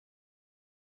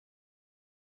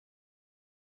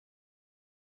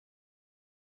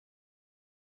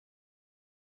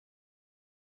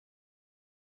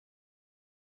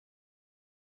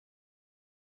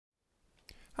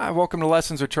Hi, welcome to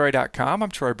lessonswithtroy.com. I'm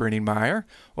Troy Brenningmeyer.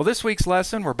 Well, this week's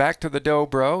lesson, we're back to the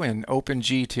dobro in open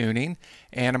G tuning,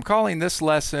 and I'm calling this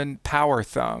lesson Power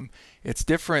Thumb. It's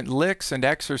different licks and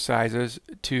exercises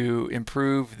to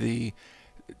improve the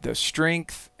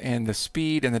strength and the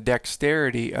speed and the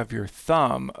dexterity of your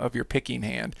thumb of your picking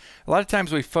hand. A lot of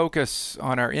times we focus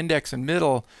on our index and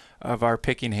middle of our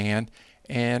picking hand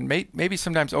and maybe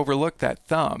sometimes overlook that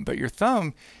thumb, but your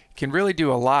thumb can really do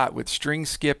a lot with string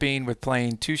skipping, with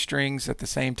playing two strings at the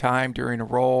same time during a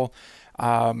roll.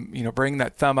 Bring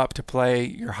that thumb up to play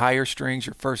your higher strings,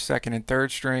 your first, second, and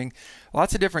third string.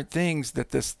 Lots of different things that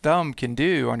this thumb can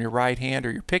do on your right hand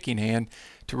or your picking hand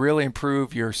to really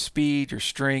improve your speed, your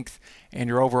strength, and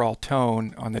your overall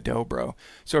tone on the dobro.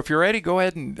 So if you're ready, go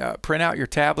ahead and print out your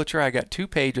tablature. I got 2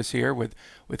 pages here with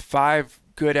 5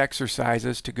 good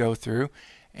exercises to go through,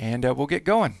 and we'll get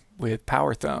going with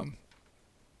Power Thumb.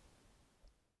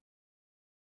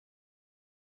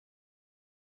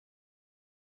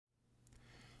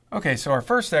 Okay, so our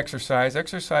first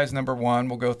exercise number 1,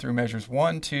 we'll go through measures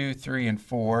 1, 2, 3, and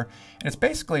 4. And it's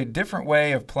basically a different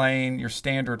way of playing your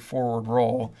standard forward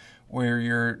roll, where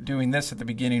you're doing this at the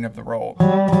beginning of the roll.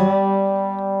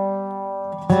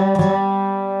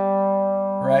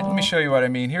 Right, let me show you what I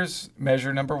mean. Here's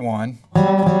measure number 1.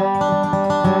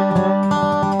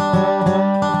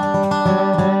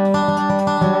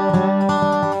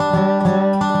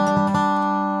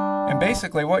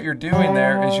 Basically what you're doing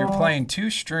there is you're playing 2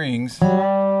 strings,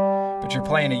 but you're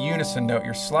playing a unison note.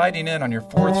 You're sliding in on your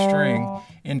 4th string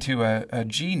into a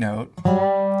G note,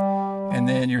 and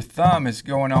then your thumb is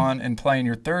going on and playing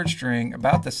your 3rd string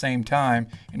about the same time,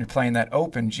 and you're playing that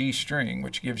open G string,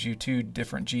 which gives you 2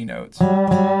 different G notes.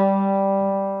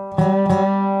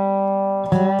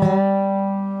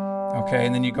 Okay,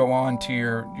 and then you go on to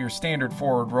your standard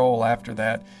forward roll after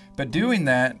that. But doing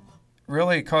that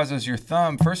really causes your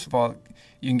thumb, first of all,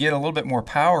 you can get a little bit more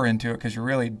power into it because you're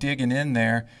really digging in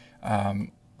there,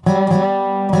 and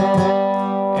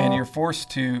you're forced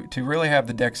to really have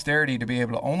the dexterity to be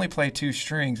able to only play 2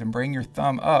 strings and bring your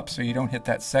thumb up so you don't hit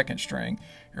that 2nd string.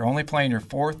 You're only playing your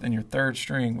 4th and your 3rd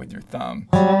string with your thumb.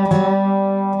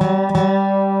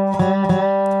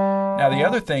 Now the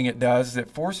other thing it does is it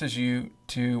forces you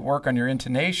to work on your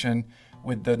intonation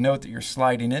with the note that you're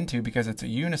sliding into, because it's a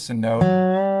unison note.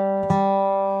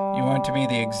 You want it to be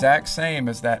the exact same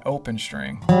as that open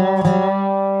string. And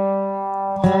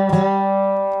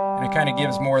it kind of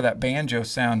gives more of that banjo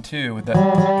sound too with that.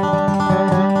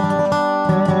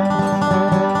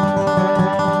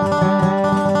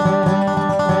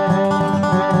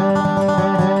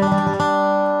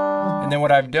 And then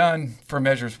what I've done for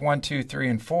measures 1, 2, 3,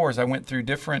 and 4 is I went through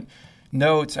different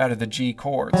notes out of the G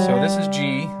chord. So this is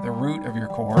G, the root of your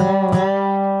chord.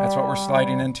 That's what we're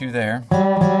sliding into there.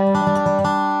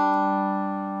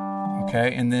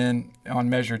 Okay, and then on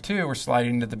measure 2, we're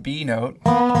sliding into the B note.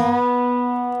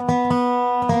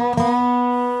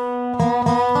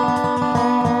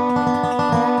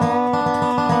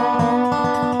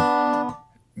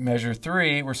 Measure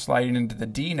 3, we're sliding into the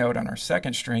D note on our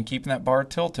 2nd string, keeping that bar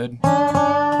tilted.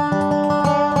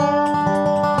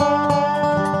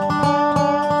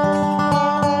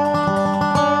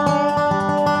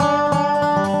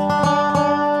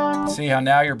 See how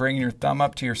now you're bringing your thumb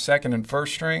up to your 2nd and 1st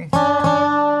string,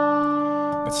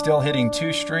 but still hitting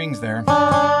 2 strings there.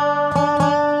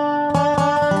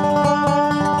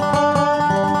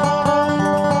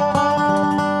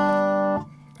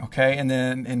 Okay, and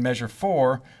then in measure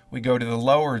 4, we go to the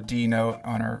lower D note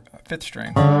on our 5th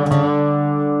string.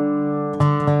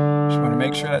 Just want to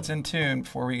make sure that's in tune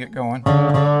before we get going.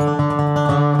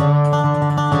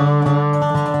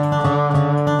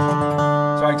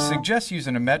 I suggest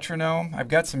using a metronome. I've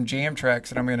got some jam tracks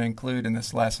that I'm going to include in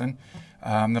this lesson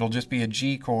that'll just be a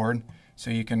G chord,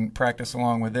 so you can practice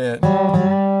along with it.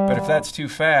 But if that's too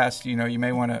fast, you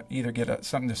may want to either get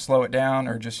something to slow it down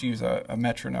or just use a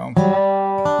metronome.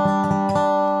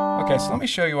 Okay, so let me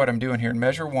show you what I'm doing here. In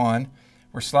measure 1,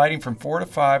 we're sliding from 4 to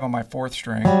 5 on my 4th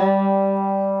string,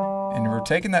 and we're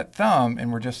taking that thumb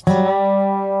and we're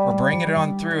bringing it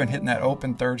on through and hitting that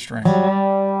open 3rd string.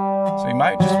 So you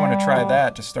might just want to try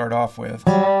that to start off with.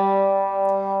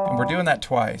 And we're doing that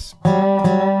twice.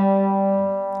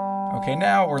 Okay,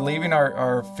 now we're leaving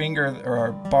our finger or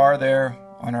our bar there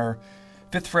on our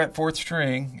 5th fret 4th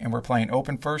string, and we're playing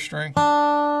open 1st string,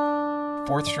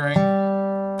 4th string,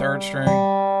 3rd string,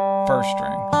 1st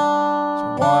string.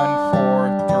 So 1,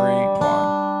 4, 3,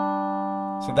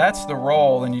 1. So that's the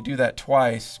roll, and you do that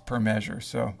twice per measure.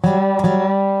 So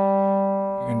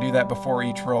you can do that before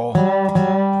each roll.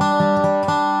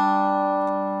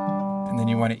 And then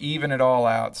you want to even it all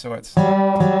out so it's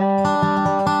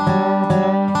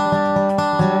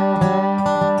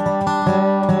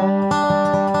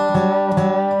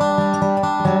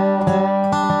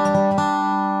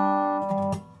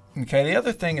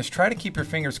thing is try to keep your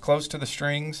fingers close to the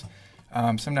strings.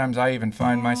 Sometimes I even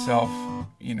find myself,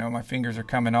 you know, my fingers are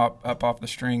coming up off the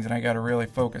strings, and I got to really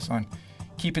focus on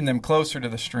keeping them closer to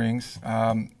the strings.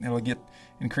 It'll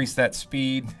increase that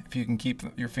speed if you can keep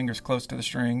your fingers close to the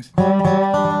strings.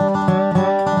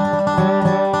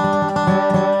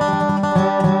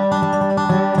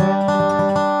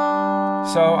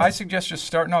 So I suggest just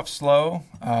starting off slow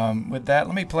with that.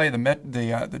 Let me play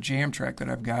the jam track that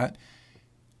I've got,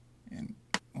 and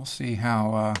we'll see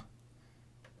how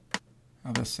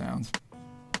this sounds.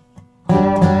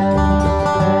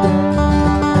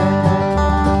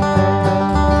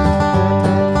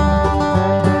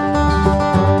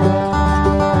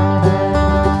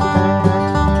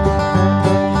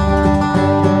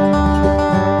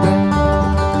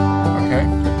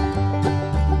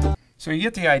 So you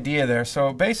get the idea there.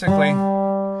 So basically,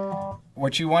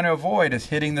 what you want to avoid is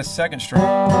hitting the second string.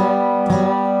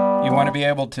 You want to be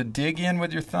able to dig in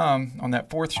with your thumb on that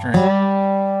fourth string,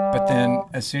 but then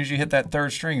as soon as you hit that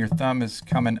third string, your thumb is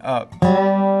coming up.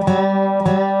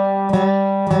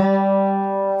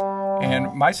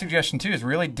 And my suggestion too is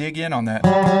really dig in on that.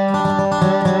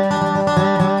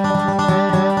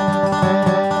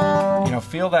 You know,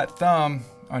 feel that thumb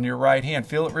on your right hand.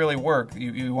 Feel it really work.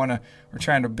 We're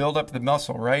trying to build up the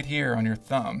muscle right here on your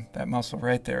thumb. That muscle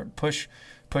right there. Push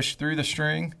through the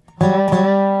string. You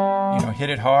know, hit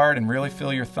it hard and really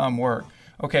feel your thumb work.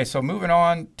 Okay, so moving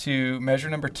on to measure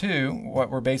number 2, what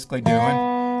we're basically doing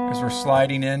is we're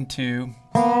sliding into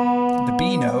the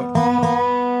B note,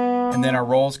 and then our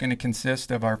roll is going to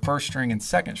consist of our first string and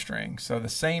second string. So the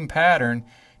same pattern,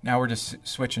 now we're just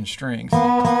switching strings.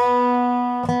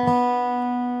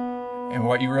 And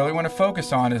what you really want to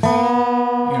focus on is, you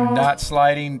know, not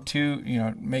sliding to, you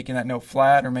know, making that note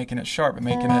flat or making it sharp, but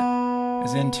making it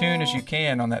as in tune as you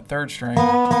can on that third string.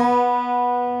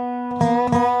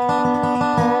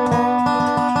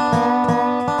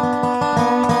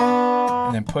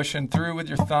 And then pushing through with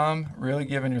your thumb, really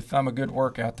giving your thumb a good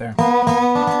workout there.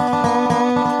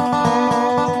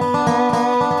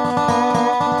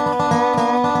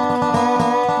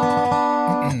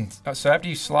 So after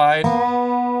you slide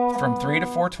from 3 to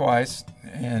 4 twice,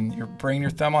 and you're bringing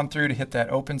your thumb on through to hit that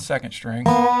open second string,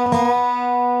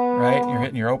 right? You're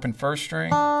hitting your open first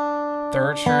string,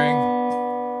 third string,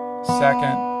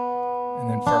 second, and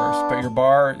then first. But your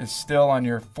bar is still on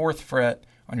your 4th fret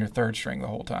on your third string the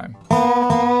whole time.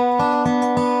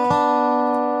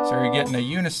 So you're getting a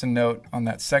unison note on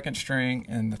that second string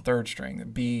and the third string, the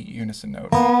B unison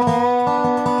note.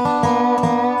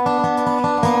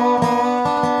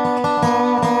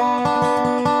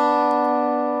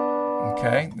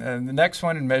 Okay, and the next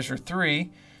one in measure 3,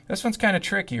 this one's kind of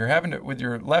tricky. You're having it with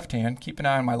your left hand. Keep an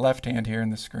eye on my left hand here in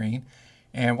the screen.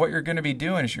 And what you're going to be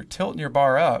doing is you're tilting your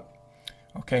bar up.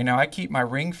 Okay, now I keep my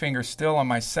ring finger still on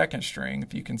my second string,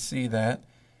 if you can see that.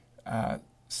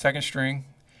 Second string,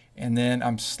 and then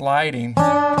I'm sliding.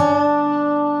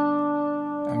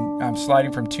 I'm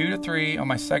sliding from 2 to 3 on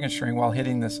my second string while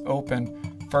hitting this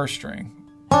open first string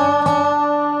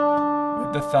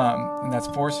with the thumb, and that's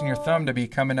forcing your thumb to be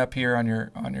coming up here on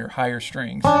your higher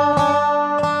strings. So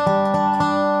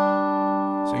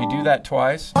you do that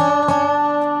twice,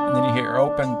 and then you hit your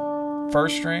open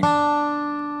first string,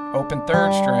 open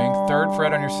third string, 3rd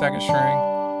fret on your second string,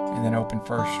 and then open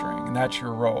first string, and that's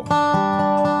your roll,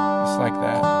 just like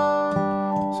that.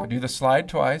 So do the slide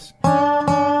twice,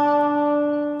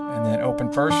 and then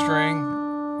open first string,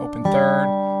 open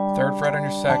 3rd fret on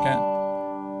your second,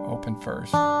 open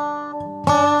first.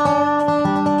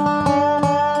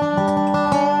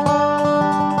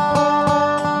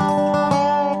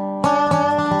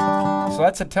 So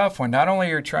that's a tough one. Not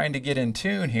only are you trying to get in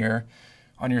tune here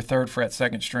on your 3rd fret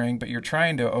second string, but you're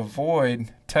trying to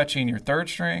avoid touching your 3rd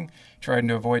string, trying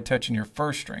to avoid touching your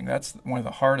 1st string. That's one of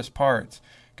the hardest parts,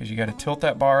 because you got to tilt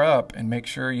that bar up and make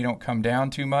sure you don't come down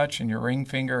too much and your ring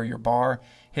finger or your bar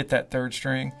hit that 3rd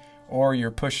string, or you're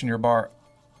pushing your bar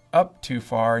up too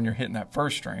far and you're hitting that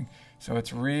 1st string. So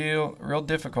it's real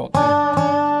difficult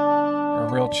or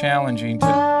real challenging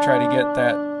to try to get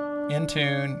that in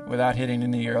tune without hitting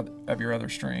any of your other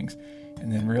strings,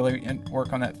 and then really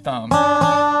work on that thumb.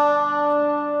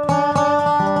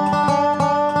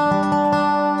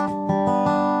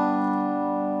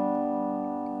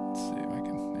 Let's see if I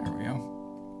can, there we go.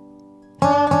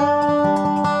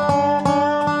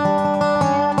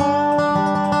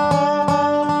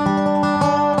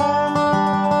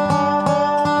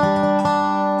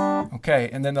 Okay,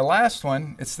 and then the last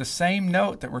one, it's the same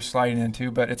note that we're sliding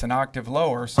into, but it's an octave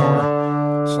lower, so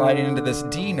we're sliding into this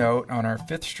D note on our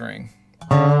 5th string.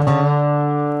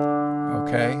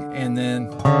 Okay, and then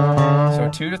so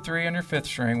 2 to 3 on your 5th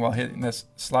string while hitting this,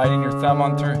 sliding your thumb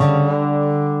on through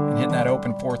and hitting that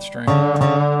open 4th string,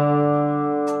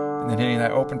 and then hitting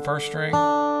that open 1st string,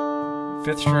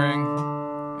 5th string,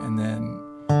 and then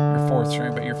your 4th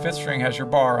string. But your 5th string has your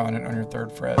bar on it on your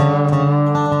 3rd fret.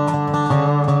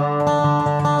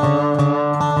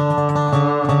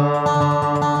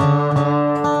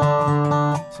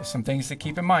 So some things to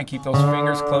keep in mind: keep those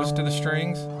fingers close to the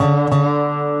strings,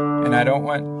 and I don't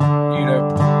want you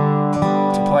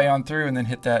to play on through and then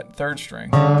hit that 3rd string.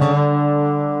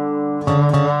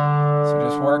 So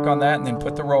just work on that and then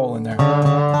put the roll in there.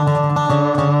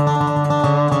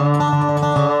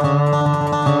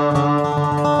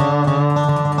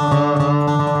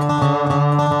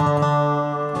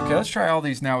 Okay, let's try all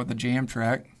these now with the jam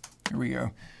track. Here we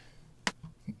go.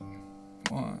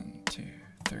 1, 2,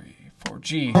 3, 4.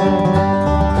 G.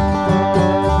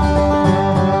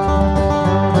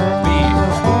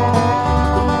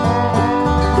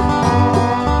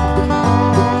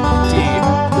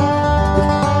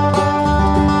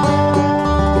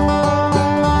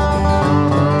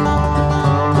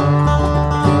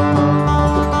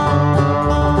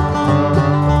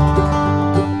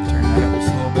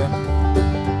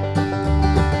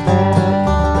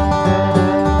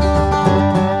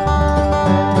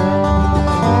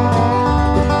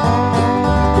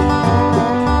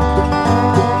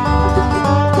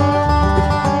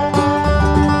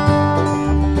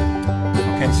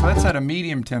 So that's at a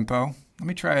medium tempo. Let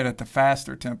me try it at the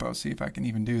faster tempo, see if I can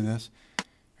even do this.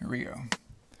 Here we go.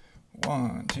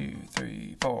 1, 2,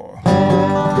 3, 4.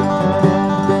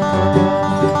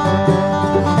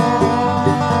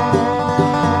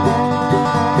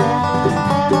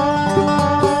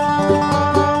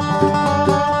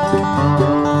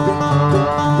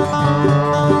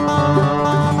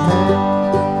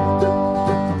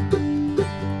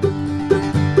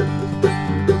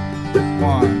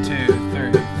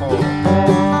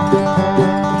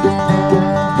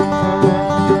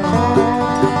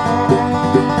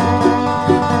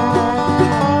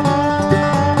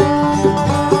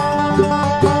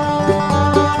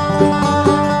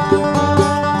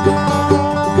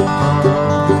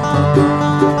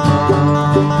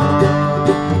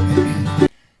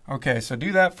 Okay, so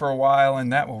do that for a while,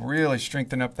 and that will really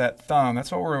strengthen up that thumb.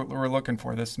 That's what we're looking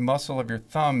for, this muscle of your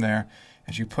thumb there,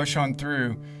 as you push on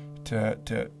through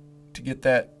to get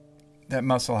that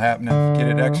muscle happening, get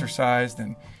it exercised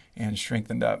and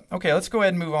strengthened up. Okay, let's go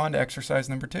ahead and move on to exercise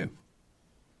number 2.